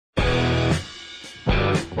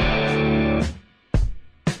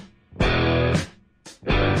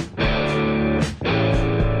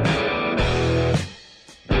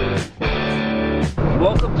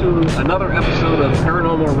to another episode of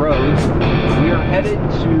Paranormal Roads. We are headed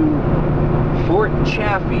to Fort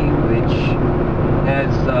Chaffee, which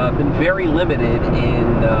has been very limited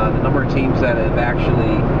in the number of teams that have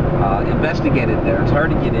actually investigated there. It's hard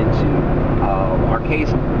to get into. Our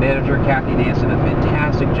case manager, Kathy Davis, did a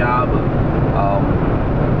fantastic job of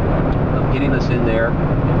getting us in there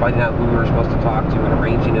and finding out who we were supposed to talk to and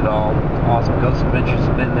arranging it all. It's awesome. Ghost Adventures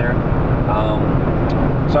have been there.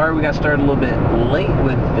 Sorry we got started a little bit late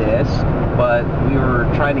with this, but we were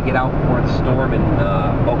trying to get out before the storm in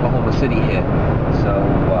Oklahoma City hit. So,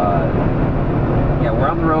 yeah, we're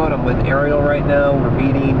on the road. I'm with Ariel right now. We're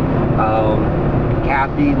meeting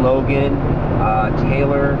Kathy, Logan,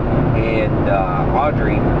 Taylor, and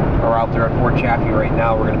Audrey are out there at Fort Chaffee right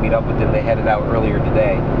now. We're going to meet up with them. They headed out earlier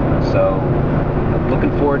today. So, I'm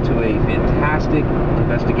looking forward to a fantastic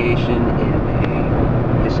investigation in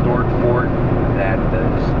a historic fort that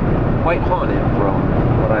is quite haunted from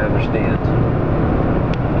what I understand.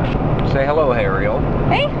 Say hello, Ariel.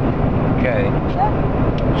 Hey. Okay. Yeah.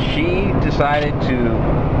 She decided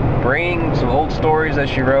to bring some old stories that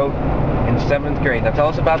she wrote in 7th grade. Now tell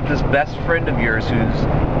us about this best friend of yours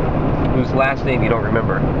whose last name you don't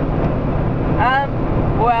remember.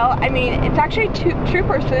 Well, I mean, it's actually a true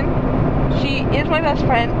person. She is my best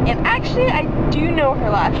friend, and actually I do know her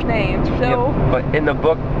last name, so... Yep, but in the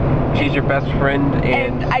book, she's your best friend,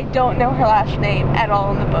 and I don't know her last name at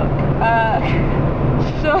all in the book.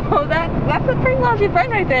 So that's a pretty lousy friend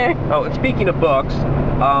right there. Oh, and speaking of books,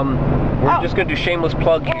 we're just going to do shameless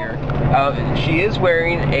plug here. She is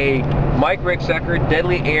wearing a Mike Ricksecker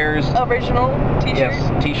Deadly Airs original t-shirt.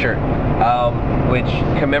 Yes, t-shirt, which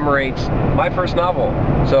commemorates my first novel.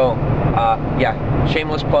 So, yeah,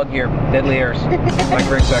 shameless plug here. Deadly Airs, Mike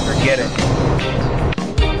Ricksecker, get it.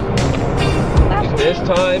 This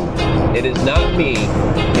time, it is not me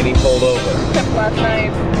getting pulled over. Except last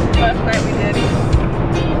night we did.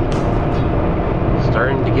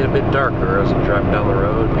 Starting to get a bit darker as I'm driving down the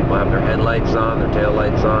road. People have their headlights on, their tail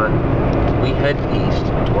lights on. We head east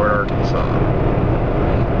toward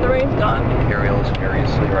Arkansas. The rain's gone. Ariel is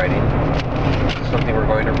furiously writing. This is something we're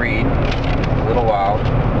going to read in a little while.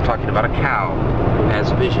 We're talking about a cow who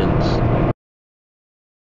has visions.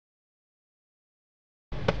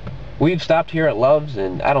 We've stopped here at Love's,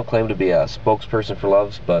 and I don't claim to be a spokesperson for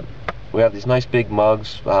Love's, but we have these nice big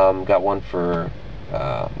mugs. Got one for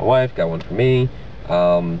my wife, got one for me.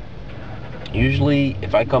 Usually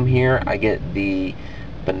if I come here I get the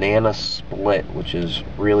banana split, which is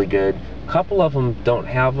really good. A couple of them don't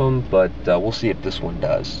have them, but we'll see if this one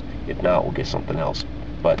does. If not, we'll get something else.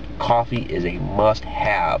 But coffee is a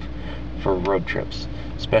must-have for road trips,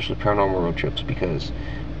 especially paranormal road trips, because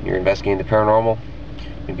when you're investigating the paranormal,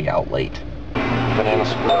 you can be out late. Banana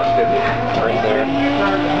split right there.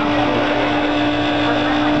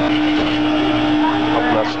 Hope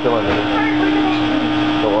I'm not spilling any.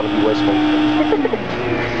 Don't want to be wasteful.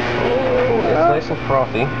 Oh, it's nice and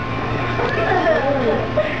frothy.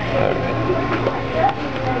 Alright.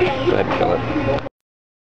 Go ahead and fill it.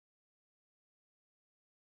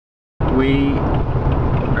 We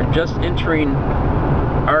are just entering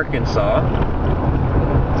Arkansas.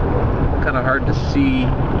 It's kind of hard to see,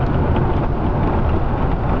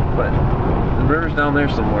 but the river's down there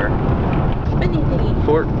somewhere.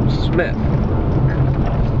 Fort Smith.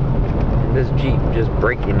 This Jeep just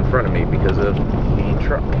braked in front of me because of the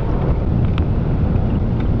truck.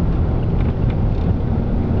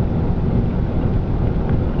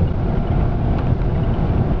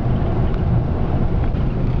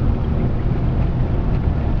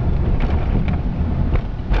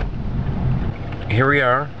 Here we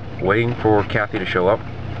are, waiting for Kathy to show up.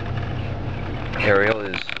 Ariel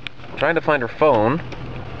is trying to find her phone.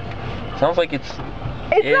 Sounds like it's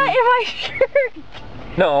not in my shirt.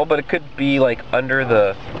 No, but it could be like under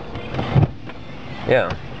the...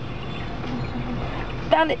 Yeah.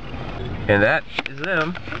 Found it. And that is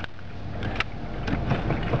them.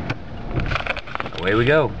 Away we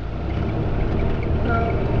go.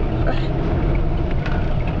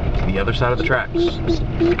 To the other side of the tracks,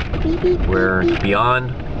 where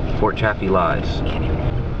beyond Fort Chaffee lies.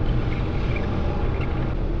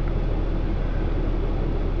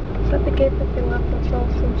 Is that the gate that they left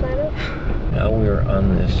themselves inside of? Now we're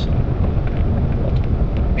on this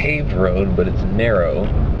paved road, but it's narrow.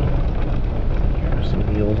 Here's some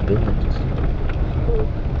of the old buildings.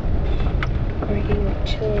 I'm getting the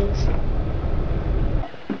chills.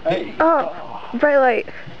 Hey! Oh, bright light.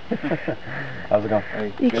 How's it going?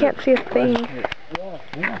 Hey, you can't see a thing.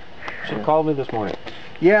 Yeah. Should have called me this morning.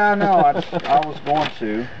 Yeah, I know. I was going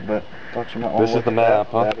to, but thought you might want to. This is the map,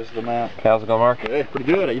 huh? That is the map. How's it going, Mark? Hey, pretty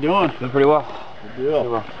good. How you doing? Doing pretty well.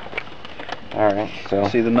 deal. Alright, so.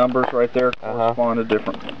 See the numbers right there correspond to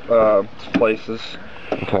different places.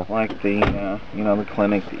 Okay. Like the, you know, the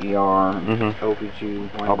clinic, the ER,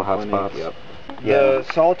 OBG, all the hot spots. Yep. The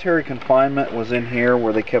solitary confinement was in here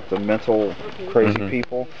where they kept the mental crazy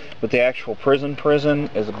people, but the actual prison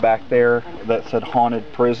is back there that said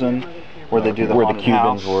haunted prison, where they do the haunted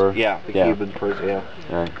Cubans were. Yeah, the Cuban prison. Yeah,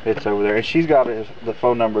 Right. it's over there. And she's got the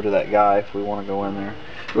phone number to that guy if we want to go in there.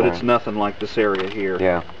 But it's nothing like this area here.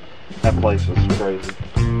 Yeah. That place was crazy.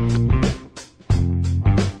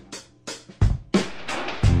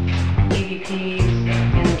 EVPs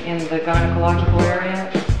in the gynecological area,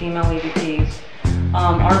 female EVPs.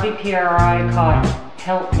 RVPRI caught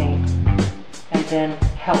help me and then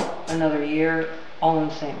help another year, all in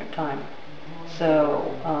the same time.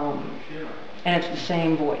 So, and it's the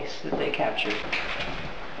same voice that they captured.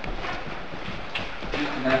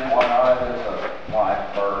 And then there's a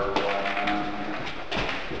live bird.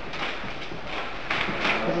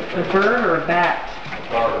 Is it a bird or a bat?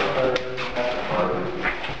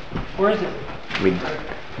 Where is it? We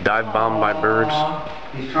dive bombed by birds.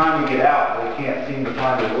 He's trying to get out, but he can't seem to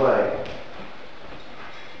find his way.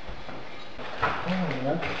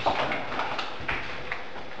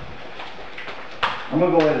 I'm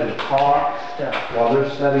going to go ahead and talk while they're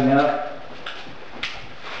setting up.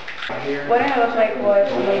 What it looked like was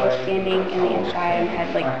somebody was standing in the inside and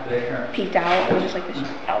had like peeked out. It was just like this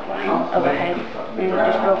outline of a head, and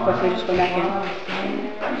just real quickly just went back in.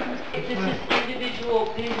 If this is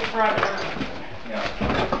individual, these are private.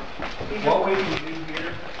 What we can do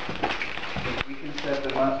here is we can set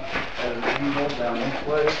them up at an angle down this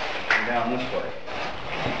way and down this way.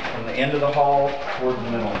 From the end of the hall toward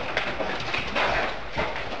the middle.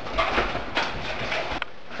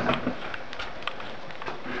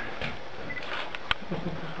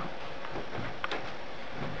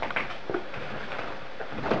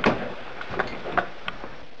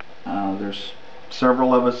 There's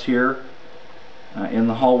several of us here in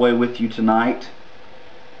the hallway with you tonight.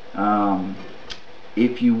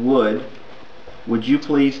 If you would you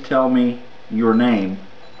please tell me your name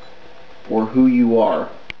or who you are?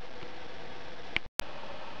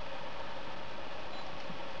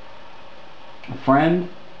 A friend?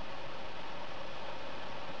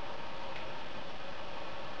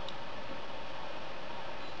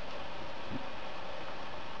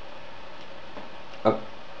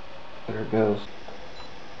 There it goes.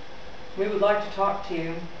 We would like to talk to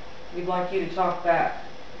you. We'd like you to talk back.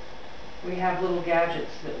 We have little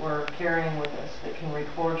gadgets that we're carrying with us that can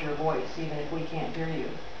record your voice even if we can't hear you.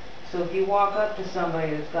 So if you walk up to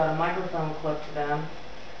somebody that's got a microphone clipped to them,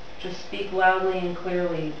 just speak loudly and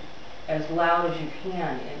clearly, as loud as you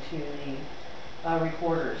can, into the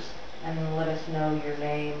recorders, and then let us know your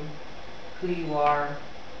name, who you are,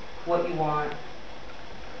 what you want.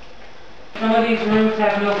 Some of these rooms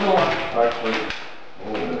have no floor. Actually,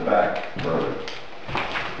 a little bit back further.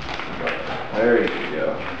 There you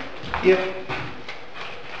go. Yep.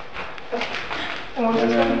 And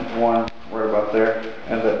then one right about there,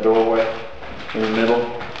 and that doorway in the middle.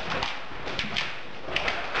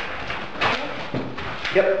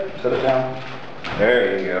 Yep, set it down.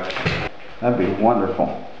 There you go. That'd be wonderful.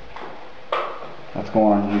 That's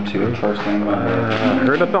going on YouTube first thing. I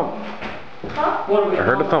heard a thump. What do we I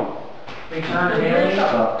heard a call thump. it? Return to aliens? I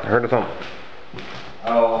heard a thump.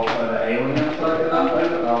 Oh, the aliens like it up like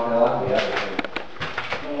it? Oh, hell yeah.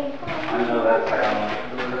 I know that sound.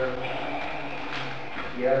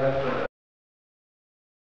 Yeah, that's right.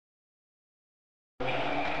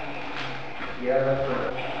 Yeah, that's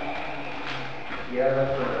right. Yeah,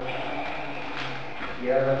 that's right.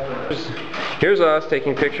 Yeah, that's right. Here's us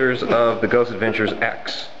taking pictures of the Ghost Adventures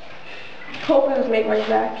X. Hope it was made right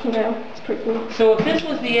back, you know, it's pretty cool. So if this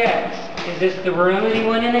was the X, is this the room that he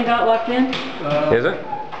went in and got locked in? Is it?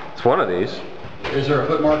 It's one of these. Is there a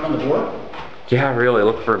foot mark on the door? Yeah, really.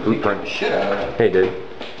 Look for a blueprint. Shit out of it. Hey, dude.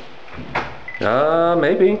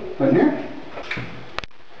 Maybe. Right here?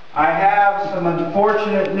 I have some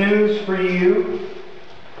unfortunate news for you.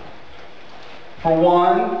 For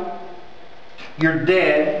one, you're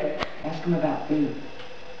dead. Ask him about food.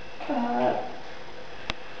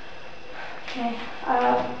 Okay.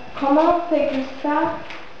 Comment fait ça?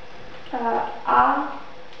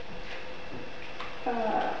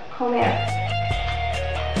 Combien?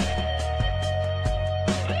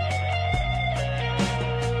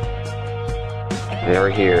 They're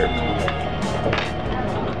here.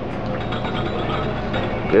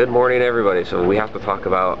 Good morning, everybody. So we have to talk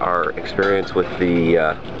about our experience with the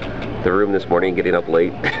room this morning, getting up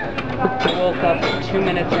late. I woke up 2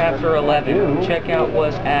 minutes after 11. Checkout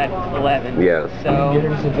was at 11. Yeah. So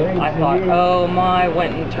I thought, oh my,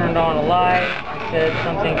 went and turned on a light. I said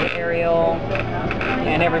something to Ariel,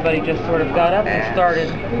 and everybody just sort of got up and started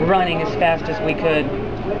running as fast as we could.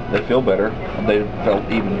 They feel better. They felt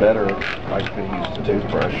even better. I could have used a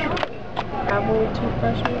toothbrush. Travel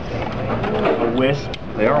toothbrushes. A wisp.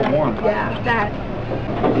 They are warm. Yeah, that.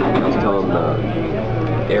 I was telling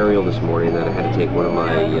Ariel this morning that I had to take one of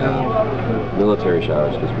my military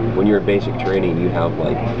showers, because when you're in basic training, you have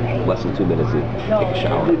like less than 2 minutes to take a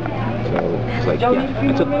shower. So it's like, yeah,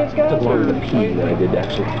 I took longer to pee than I did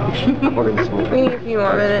actually order this morning. We need a few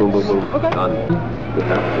more minutes. Boom, boom, boom. Okay. Done. We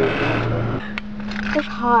have to. It's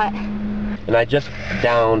hot. And I just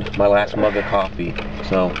downed my last mug of coffee,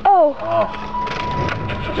 so. Oh.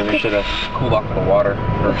 Maybe I should have cooled off the water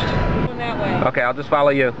first. That way. Okay, I'll just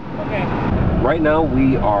follow you. Okay. Right now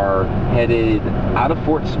we are headed out of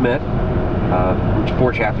Fort Smith, which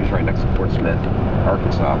Fort Chaffee is right next to Fort Smith,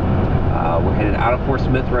 Arkansas. We're headed out of Fort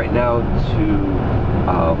Smith right now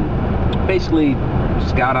to basically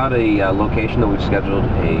scout out a location that we've scheduled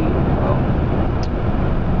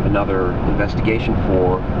another investigation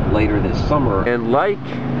for later this summer. And like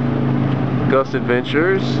Ghost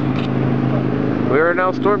Adventures, we are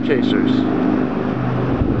now storm chasers.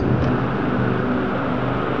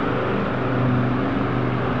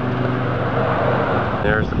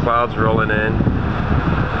 There's the clouds rolling in.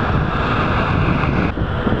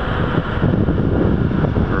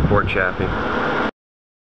 For Fort Chaffee.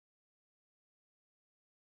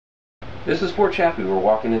 This is Fort Chaffee. We're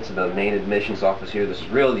walking into the main admissions office here. This is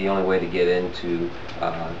really the only way to get into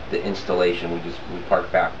the installation. We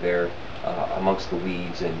park back there amongst the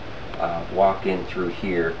weeds and walk in through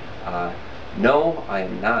here. No, I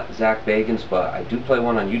am not Zach Bagans, but I do play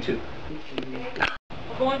one on YouTube.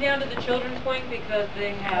 We're going down to the children's wing because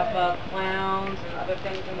they have clowns and other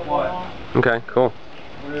things in the wall. Okay, cool.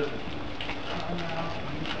 Where is it?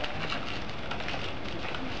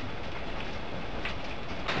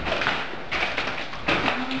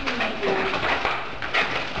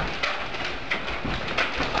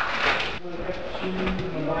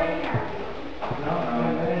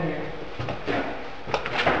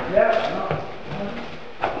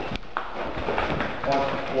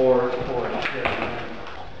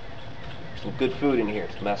 Some good food in here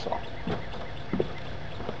to mess off.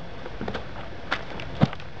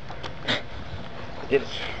 Did it.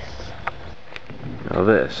 Now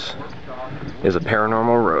this is a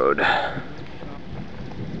paranormal road.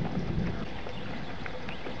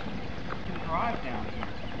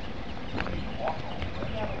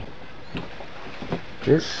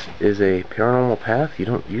 This is a paranormal path you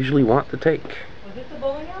don't usually want to take. Was it the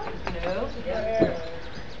bowling alley? No. Yeah.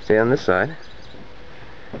 Stay on this side.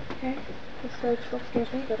 Okay. This side still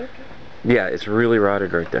scares me, but okay. Yeah, it's really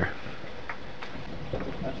rotted right there.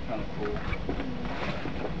 That's kind of cool.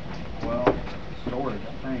 Well, storage,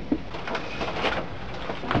 I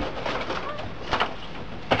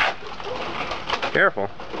think. Careful.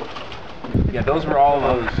 Yeah, those were all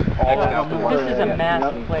those. This is a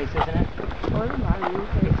massive place, isn't it?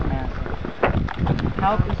 It's massive.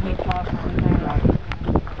 How could we possibly do that?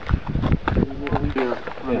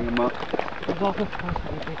 Running them up. There's also supposed to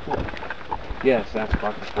be before. Yes, that's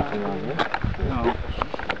what the thing on here. No.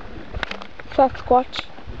 Sasquatch.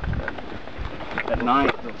 At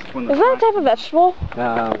night, that's when the Is that a type of vegetable?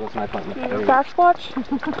 What's my appointment? Sasquatch?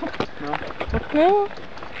 No?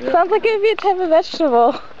 Sounds like it would be a type of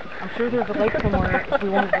vegetable. I'm sure there's a lake somewhere if we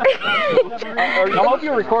wanted to. I hope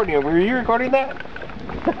you're recording it. Were you recording that?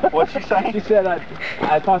 What's she saying? She said,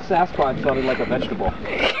 I thought Sasquatch sounded like a vegetable.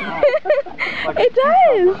 It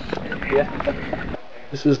does! Yeah.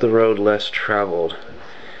 This is the road less traveled.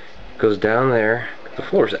 It goes down there, the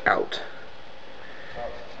floor's out.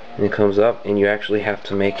 And it comes up, and you actually have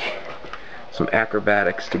to make some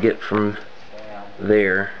acrobatics to get from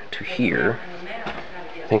there to here.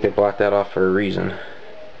 I think they blocked that off for a reason.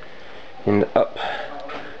 And up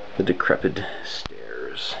the decrepit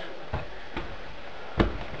stairs.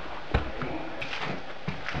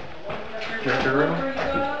 Projector room?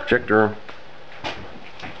 Projector room.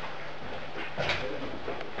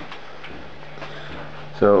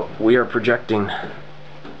 So we are projecting.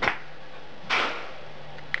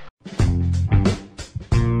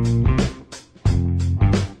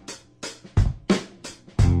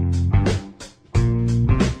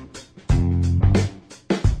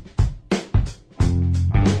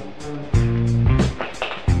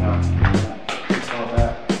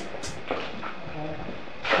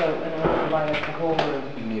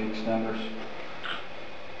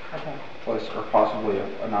 Okay. Place, or possibly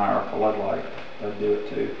an IR floodlight, that'd do it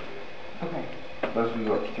too. Okay. Those can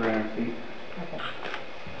go up to 300 feet. Okay.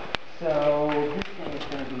 So this thing is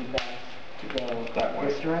going to be best to go That way.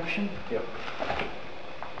 this direction? Yep.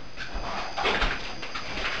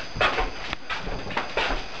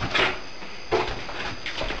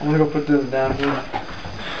 I'm gonna go put this down here.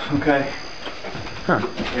 Okay. Huh.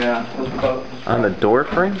 Yeah, those both. On the door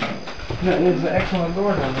frame? That is an excellent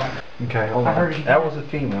door down there. Okay, hold I on. heard it again. That was a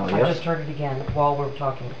female, I yes? just heard it again while we're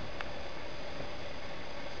talking.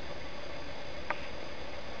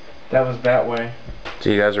 That was that way. So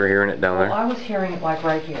you guys were hearing it down Well, there? I was hearing it like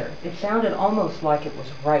right here. It sounded almost like it was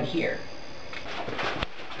right here.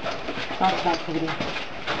 That's not pretty.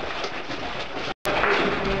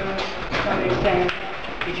 Somebody's saying,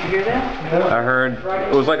 did you hear that? I heard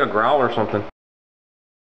it was like a growl or something.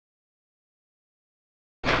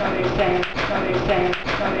 Somebody's saying, somebody's saying,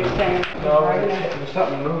 somebody's saying. No, Right there there. was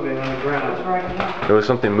something moving on the It was ground. right here. There was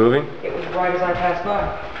something moving? It was right as I passed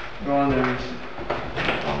by. Go on there.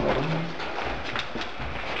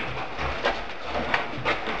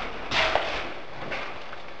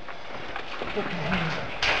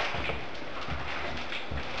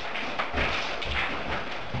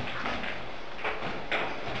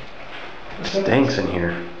 It stinks in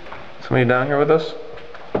here. Somebody down here with us?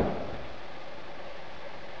 Are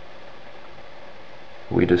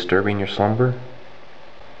we disturbing your slumber?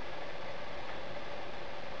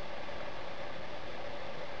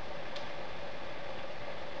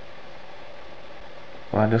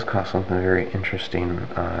 Well, I just caught something very interesting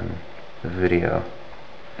on the video.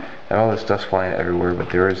 And all this stuff's flying everywhere, but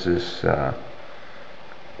there was this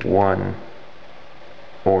one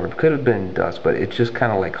orb. Could have been dust, but it just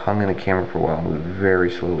kind of like hung in the camera for a while and moved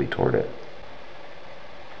very slowly toward it.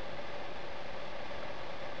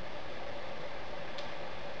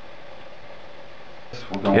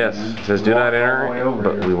 Yes, it says do not enter,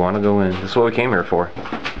 but we want to go in. This is what we came here for.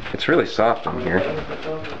 It's really soft in here.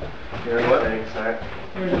 There's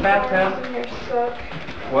a bathtub.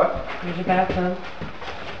 What? There's a bathtub.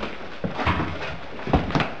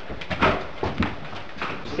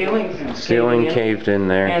 Ceiling caved in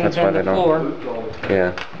there. And That's why then they the don't. floor.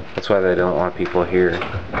 Yeah, that's why they don't want people here.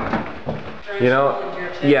 You know,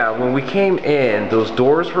 yeah, when we came in, those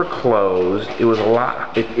doors were closed. It was a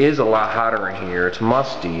lot, it is a lot hotter in here. It's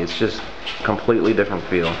musty. It's just completely different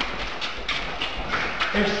feel.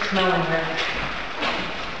 There's a smell in here.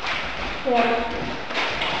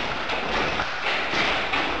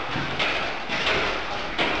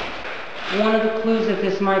 One of the clues that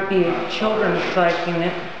this might be a children's psych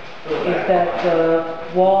unit is that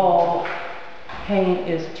the wall paint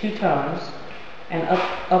is two tones, and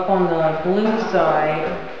up on the blue side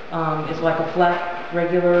is like a flat,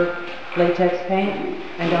 regular latex paint,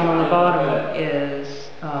 and down on the bottom is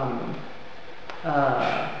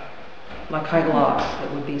like high gloss.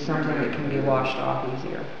 That would be something that can be washed off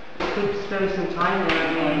easier. Could spend some time there.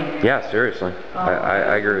 I mean, Yeah, seriously.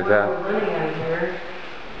 I agree with that. we're living in here,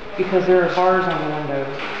 because there are bars on the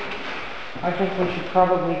windows. I think we should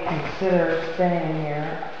probably consider staying in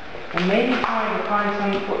here and maybe trying to find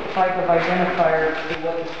some type of identifier to see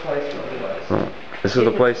what this place really was. Well, this is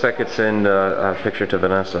the place I could send a picture to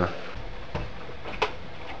Vanessa.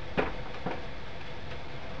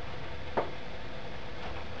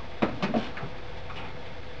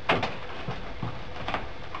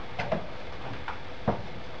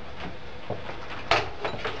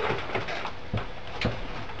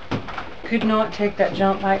 Could not take that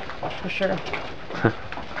jump, Mike, for sure.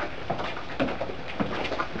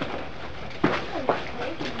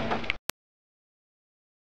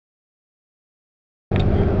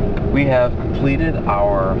 We have completed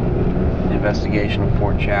our investigation of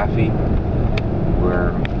Fort Chaffee.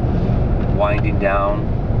 We're winding down,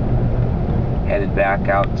 headed back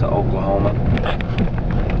out to Oklahoma.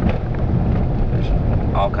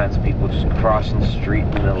 There's all kinds of people just crossing the street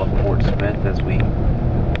in the middle of Fort Smith as we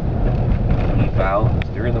leave out. It's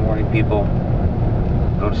 3 in the morning, people.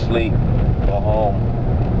 Go to sleep, go home,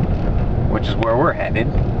 which is where we're headed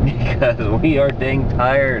because we are dang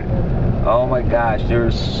tired. Oh my gosh,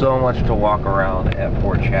 there's so much to walk around at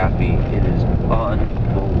Fort Chaffee. It is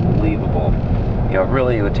unbelievable. You know,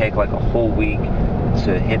 really it would take like a whole week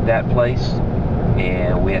to hit that place,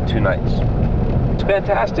 and we had 2 nights. It's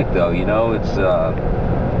fantastic though, you know, it's you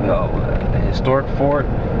know, a historic fort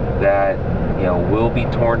that, you know, will be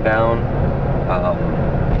torn down.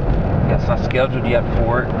 Yeah, it's not scheduled yet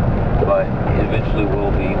for it, but it eventually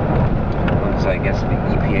will be once, I guess, the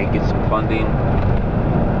EPA gets some funding.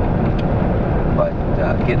 But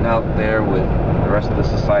getting out there with the rest of the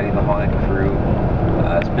society, the haunted crew,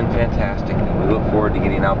 It's been fantastic. We look forward to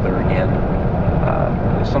getting out there again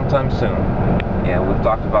sometime soon. And we've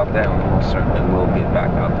talked about that, and we most certainly will get back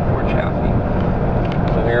out to Fort Chaffee.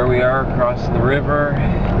 So here we are crossing the river,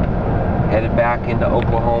 headed back into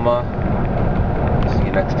Oklahoma. See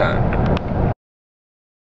you next time.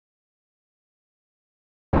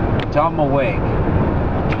 Tell I'm awake.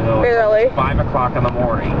 You know, Barely. it's 5 o'clock in the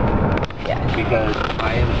morning. Yeah. Because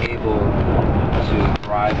I am able to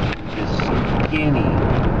drive this skinny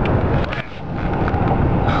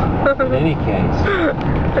crap. In any case.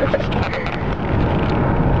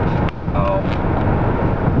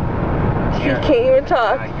 She can't even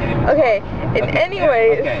talk. I can't even okay, talk. in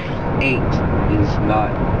anyways. Okay, 8 is not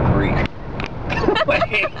 3.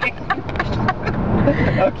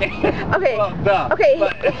 Okay. Okay. Well, duh. Okay.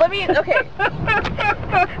 But Let me. Okay.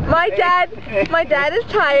 My dad is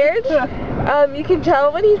tired. You can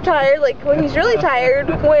tell when he's tired, like when he's really tired,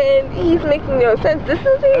 when he's making no sense. This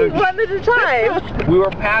is one at a time. We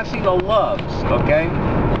were passing the Loves, okay?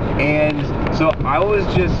 And so I was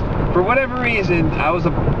just, for whatever reason, I was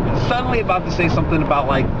suddenly about to say something about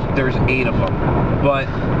like there's 8 of them, but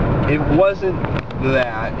it wasn't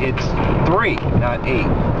that. It's 3, not 8.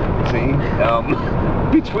 See,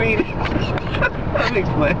 between let me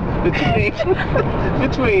explain.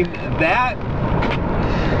 Between that,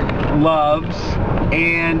 Loves,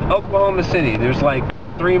 and Oklahoma City, there's like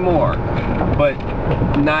 3 more, but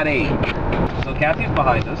not 8. So Kathy's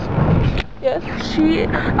behind us. Yes,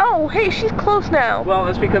 oh, hey, she's close now. Well,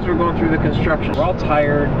 that's because we're going through the construction. We're all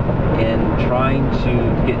tired and trying to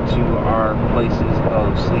get to our places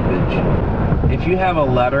of sleepage. If you have a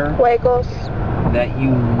letter Huegos. that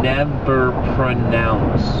you never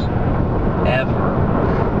pronounce, ever,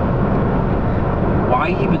 why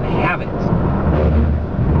even have it?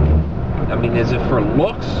 I mean, is it for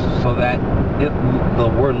looks, so that the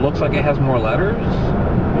word looks like it has more letters?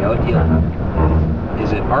 You know,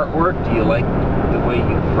 is it artwork? Do you like the way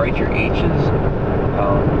you write your H's?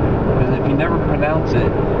 Because if you never pronounce it,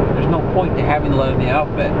 there's no point to having the letter in the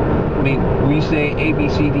alphabet. I mean, when you say A, B,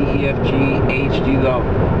 C, D, E, F, G, H, do you go,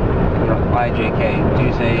 I, J, K? Do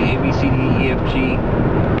you say A, B, C, D, E, F, G,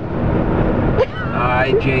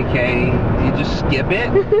 I, J, K? Do you just skip it?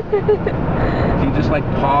 Do you just like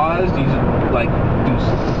pause? Do you just like do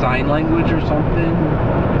sign language or something?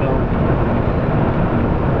 You know?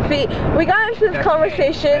 See, we got into this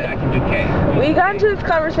conversation. I can do K. We got into this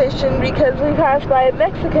conversation because we passed by a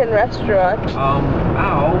Mexican restaurant. Ow.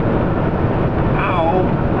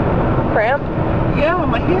 Cramp? Yeah,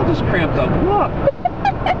 my hand is cramped up. Look.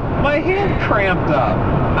 My hand cramped up.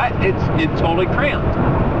 It's totally cramped.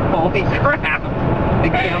 Holy crap. I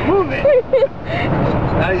can't move it.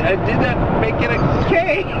 I did that making a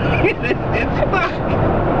K. It's stuck.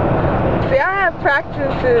 See, I have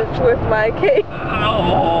practices with my cake.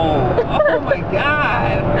 Oh my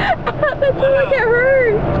god. That's like it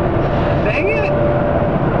hurts. Dang it.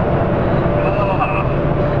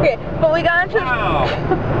 Oh. Okay, but we got into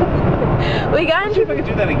we got Let's see if I into can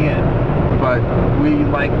do that again. But we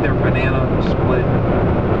like their banana split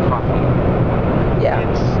coffee. yeah,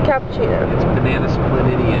 It's cappuccino. It's banana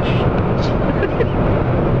split-ish.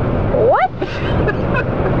 What?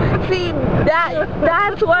 See,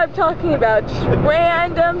 that's what I'm talking about. Just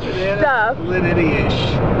random stuff. Split-ish.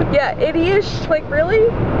 Yeah, ish. Like really?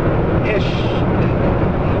 Ish.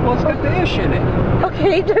 Well, it's got the ish in it.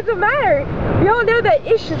 Okay, it doesn't matter. We all know that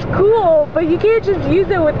ish is cool, but you can't just use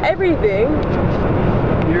it with everything.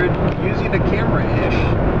 You're using the camera-ish.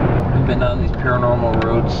 We've been on these paranormal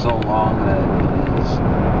roads so long that it's,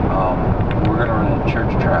 we're gonna run into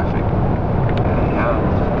church traffic. I have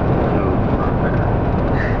code for a bear.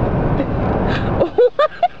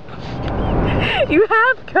 You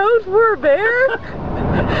have code for a bear?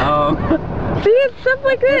 See, it's stuff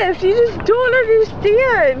like this. You just don't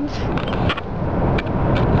understand.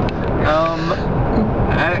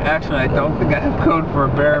 I don't think I have code for a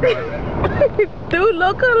bear, but Tú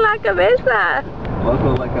loco en la cabeza.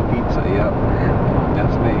 loco like a pizza, yep.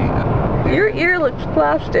 That's me. Your ear looks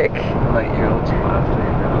plastic. My ear looks plastic.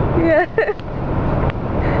 Yeah.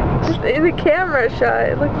 Just in the camera shot,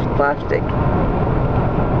 it looks plastic.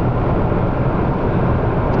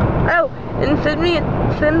 Oh, in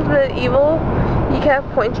Sims the Evil, you can have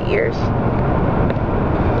pointy ears.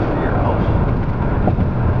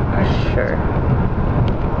 Sure.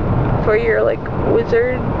 For your, like,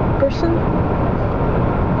 wizard person?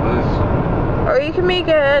 Or you can make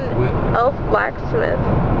an elf blacksmith.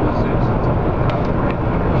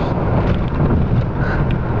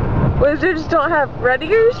 Wizards don't have red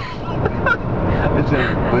ears? Is it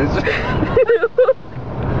a wizard?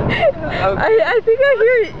 I think I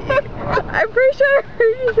hear. I'm pretty sure I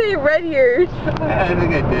heard you say red ears. I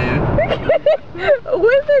think I did.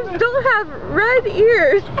 Wizards don't have red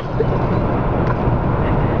ears.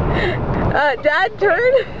 Dad,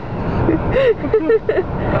 turn.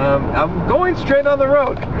 I'm going straight on the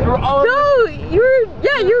road. No, you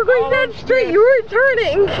were going dead straight. You weren't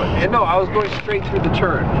turning. No, I was going straight through the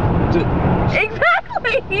turn.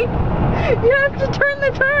 Exactly. You have to turn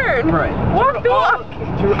the turn. Right. Walk the walk.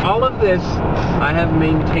 Through all of this, I have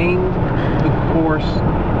maintained the course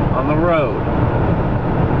on the road.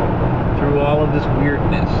 Through all of this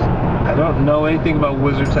weirdness. I don't know anything about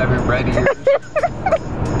wizards having red ears.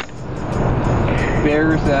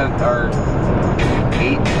 Bears that are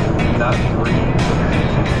 8, not 3.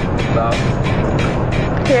 Stop.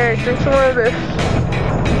 Here, drink some more of this.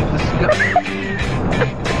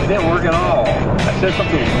 It didn't work at all. I said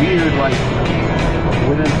something weird like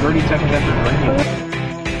within 30 seconds after drinking.